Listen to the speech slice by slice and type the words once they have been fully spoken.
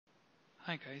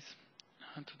Hi guys,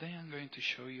 today I'm going to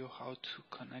show you how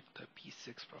to connect a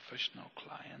P6 Professional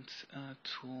client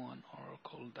to an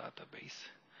Oracle database.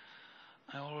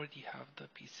 I already have the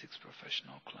P6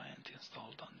 Professional client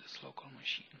installed on this local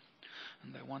machine,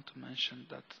 and I want to mention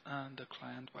that the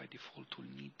client by default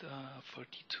will need a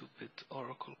 32-bit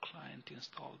Oracle client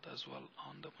installed as well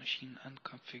on the machine and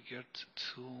configured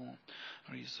to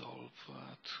resolve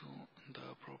to the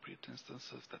appropriate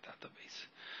instance of the database.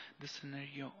 This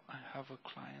scenario, I have a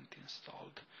client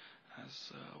installed,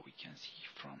 as we can see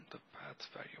from the path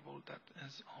variable that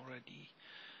is already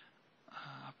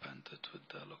appended with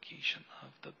the location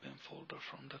of the bin folder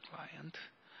from the client.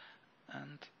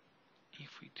 And if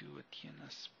we do a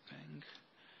DNS ping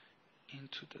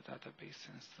into the database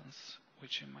instance,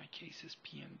 which in my case is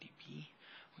PMDB,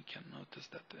 we can notice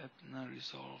that it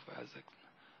resolved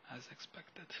as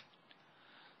expected.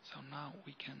 So now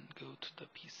we can go to the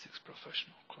P6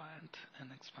 Professional client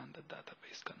and expand the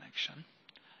database connection.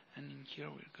 And in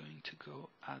here we're going to go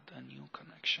add a new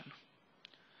connection.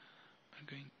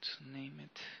 We're going to name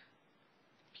it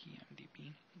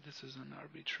PMDB. This is an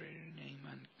arbitrary name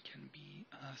and can be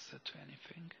set to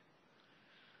anything.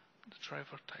 The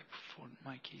driver type for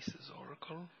my case is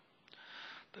Oracle.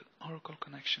 The Oracle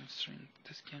connection string,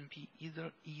 this can be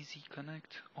either easy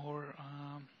connect or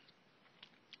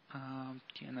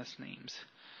DNS names.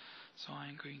 So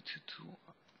I'm going to do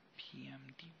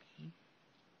PMDB.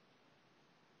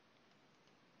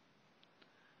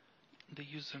 The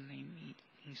username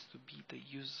needs to be the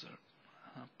user,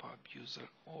 pub user,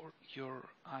 or your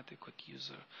adequate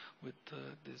user with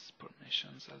these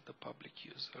permissions as the public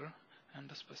user, and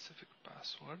the specific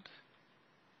password.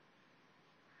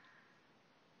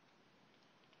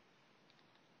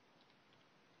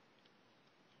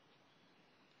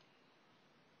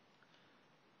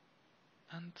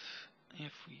 And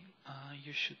if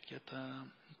you should get a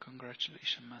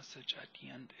congratulations message at the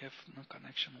end if the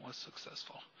connection was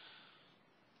successful.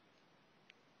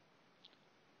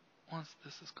 Once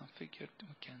this is configured,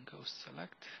 we can go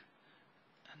select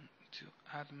and to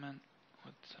admin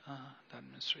with the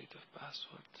administrative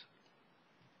password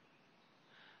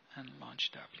and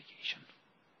launch the application.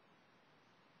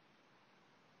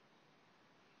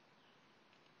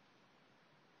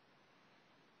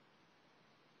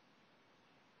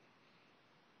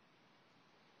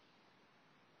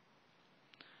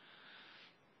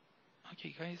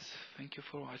 Okay guys, thank you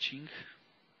for watching.